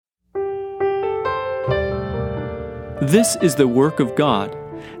This is the work of God,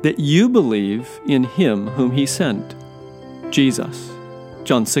 that you believe in Him whom He sent, Jesus.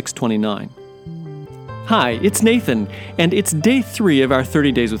 John 6:29. Hi, it's Nathan, and it's day 3 of our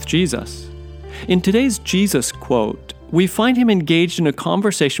 30 Days with Jesus. In today's Jesus quote, we find Him engaged in a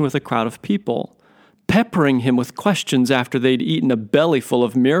conversation with a crowd of people, peppering Him with questions after they'd eaten a belly full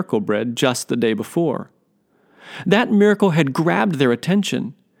of miracle bread just the day before. That miracle had grabbed their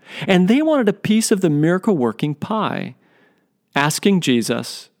attention, and they wanted a piece of the miracle-working pie, asking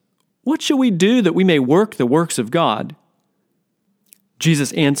Jesus, "What shall we do that we may work the works of God?"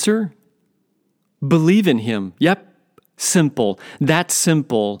 Jesus' answer? Believe in Him. Yep, simple,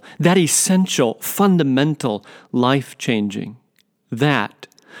 that essential, fundamental, life-changing. That,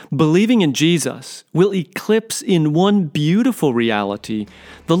 believing in Jesus, will eclipse in one beautiful reality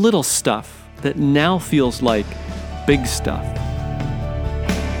the little stuff that now feels like big stuff.